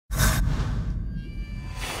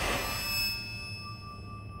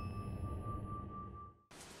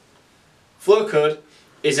Flowcode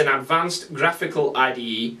is an advanced graphical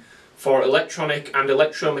IDE for electronic and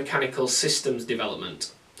electromechanical systems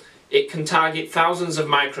development. It can target thousands of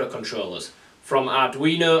microcontrollers, from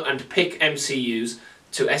Arduino and PIC MCUs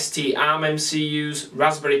to ST-ARM MCUs,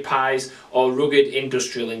 Raspberry Pis or rugged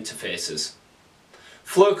industrial interfaces.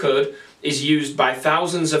 Flowcode is used by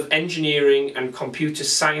thousands of engineering and computer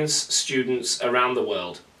science students around the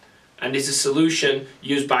world, and is a solution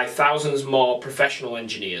used by thousands more professional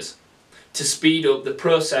engineers to speed up the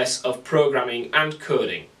process of programming and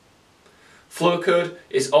coding. Flowcode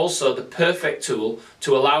is also the perfect tool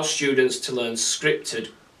to allow students to learn scripted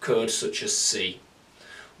code such as C,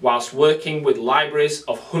 whilst working with libraries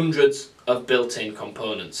of hundreds of built-in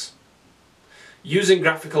components. Using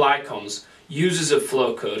graphical icons, users of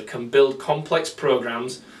Flowcode can build complex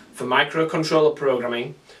programs for microcontroller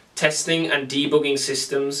programming, testing and debugging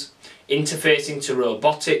systems, interfacing to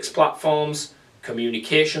robotics platforms,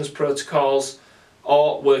 communications protocols,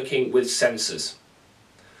 or working with sensors.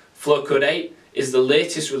 Flowcode 8 is the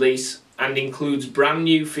latest release and includes brand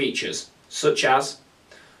new features such as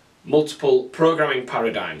multiple programming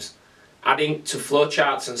paradigms. Adding to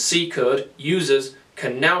flowcharts and C code, users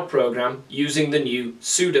can now program using the new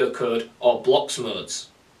pseudocode or blocks modes.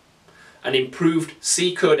 An improved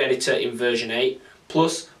C code editor in version 8,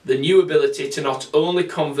 plus the new ability to not only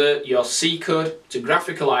convert your C code to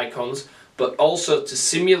graphical icons, but also to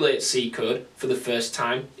simulate C code for the first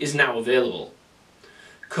time, is now available.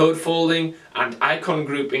 Code folding and icon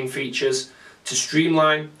grouping features to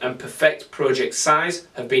streamline and perfect project size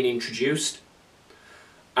have been introduced.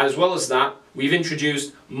 As well as that, we've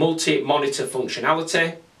introduced multi-monitor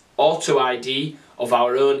functionality, auto ID of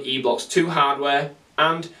our own eBlocks 2 hardware,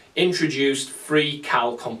 and introduced free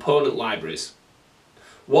CAL component libraries.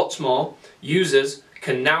 What's more, users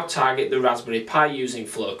can now target the Raspberry Pi using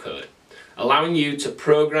Flowcode, allowing you to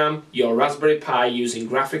program your Raspberry Pi using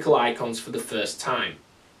graphical icons for the first time.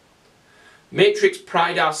 Matrix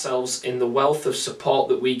pride ourselves in the wealth of support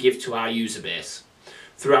that we give to our user base,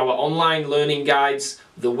 through our online learning guides,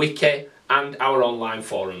 the wiki and our online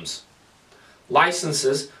forums.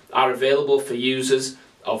 Licenses are available for users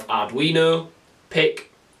of Arduino,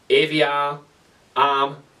 PIC, AVR,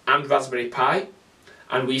 ARM and Raspberry Pi,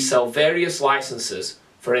 and we sell various licenses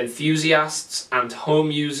for enthusiasts and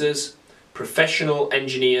home users, professional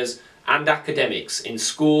engineers and academics in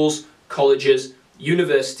schools, colleges,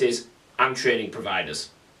 universities and training providers.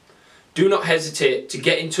 Do not hesitate to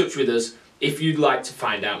get in touch with us if you'd like to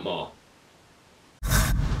find out more.